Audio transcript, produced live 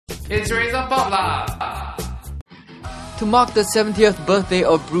It's Razor Pop lah! To mark the 70th birthday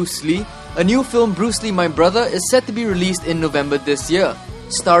of Bruce Lee, a new film, Bruce Lee, My Brother, is set to be released in November this year.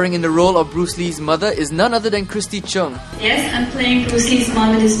 Starring in the role of Bruce Lee's mother is none other than Christy Chung. Yes, I'm playing Bruce Lee's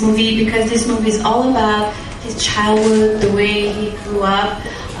mom in this movie because this movie is all about his childhood, the way he grew up,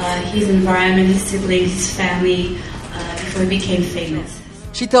 his environment, his siblings, his family, before he became famous.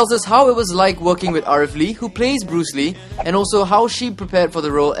 She tells us how it was like working with Aarif Lee, who plays Bruce Lee, and also how she prepared for the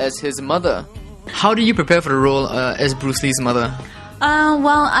role as his mother. How do you prepare for the role as Bruce Lee's mother?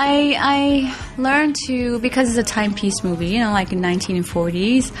 Well, I learned to, because it's a timepiece movie, you know, like in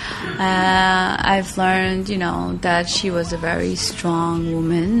 1940s, I've learned, you know, that she was a very strong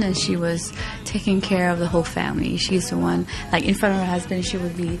woman and she was taking care of the whole family. She's the one, like in front of her husband, she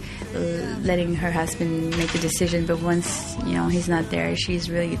would be letting her husband make the decision, but once, you know, he's not there, she's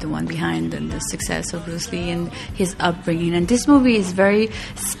really the one behind the success of Bruce Lee and his upbringing. And this movie is very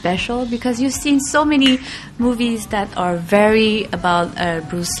special because you've seen so many movies that are very about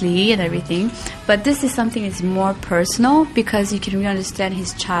Bruce Lee and everything, but this is something that's more personal because you can really understand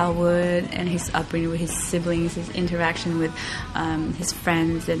his childhood and his upbringing with his siblings, his interaction with his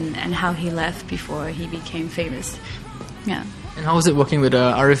friends, and how he left before he became famous. Yeah. And how was it working with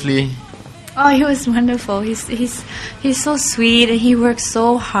Aarif Lee? Oh, he was wonderful. He's so sweet and he works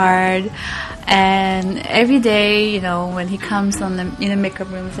so hard. And every day, you know, when he comes in the makeup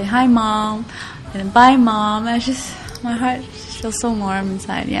room and say hi, mom, and then bye, mom, and my heart feels so warm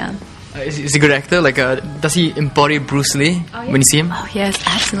inside. Yeah. Is he a good actor? Like, does he embody Bruce Lee when you see him? Oh yes,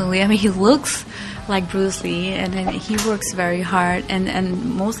 absolutely. I mean, he looks like Bruce Lee, and then he works very hard.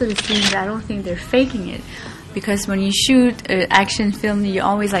 And most of the scenes, I don't think they're faking it, because when you shoot an action film, you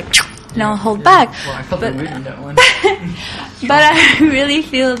always like, you know, hold back. Well, I felt the wind in that one. But I really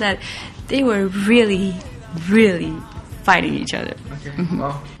feel that they were really, really fighting each other. Okay.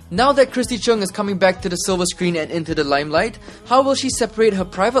 Wow. Now that Christy Chung is coming back to the silver screen and into the limelight, how will she separate her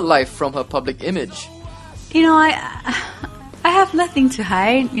private life from her public image? You know, I have nothing to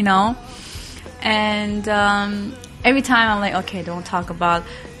hide, you know, and every time I'm like, okay, don't talk about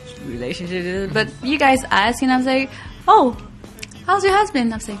relationships, but you guys ask, and I'm like, oh, how's your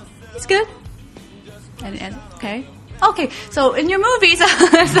husband? I'm like, he's good, and okay. Okay, so in your movies, no,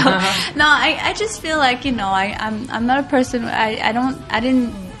 I just feel like, you know, I'm not a person. I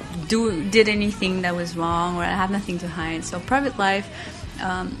didn't did anything that was wrong, or I have nothing to hide. So private life,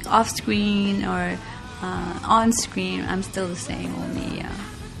 off screen or on screen, I'm still the same. Only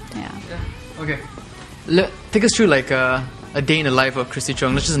yeah. Okay. Take us through like a day in the life of Christy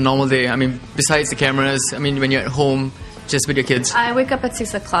Chung. It's just a normal day. I mean, besides the cameras. I mean, when you're at home, just with your kids. I wake up at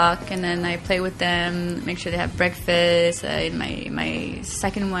 6 o'clock and then I play with them, make sure they have breakfast. My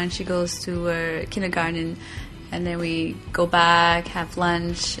second one, she goes to kindergarten, and then we go back, have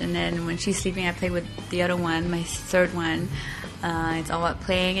lunch, and then when she's sleeping, I play with the other one, my third one. It's all about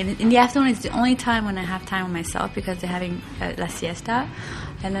playing. And in the afternoon, it's the only time when I have time with myself because they're having la siesta.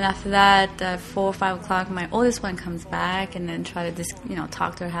 And then after that, 4 or 5 o'clock, my oldest one comes back, and then try to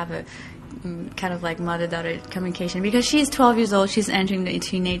talk to her, have a kind of like mother-daughter communication, because she's 12 years old. She's entering the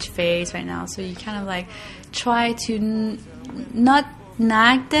teenage phase right now, so you kind of like try to not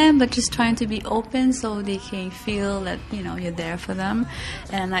nag them, but just trying to be open so they can feel that, you know, you're there for them.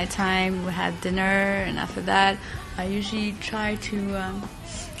 And at nighttime we had dinner, and after that I usually try to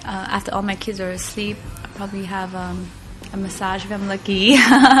after all my kids are asleep, I probably have a massage if I'm lucky.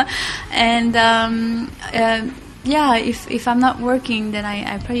 And yeah, if I'm not working, then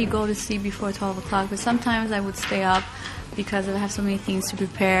I probably go to sleep before 12 o'clock. But sometimes I would stay up because I have so many things to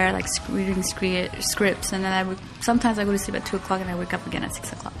prepare, like reading scripts. And then sometimes I go to sleep at 2 o'clock and I wake up again at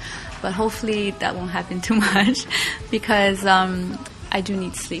 6 o'clock. But hopefully that won't happen too much because I do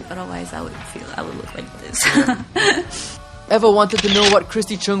need sleep. Otherwise I would look like this. Ever wanted to know what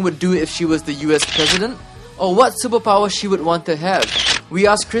Christy Chung would do if she was the US president? Or what superpower she would want to have? We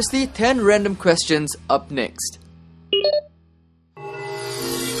ask Christy 10 random questions up next.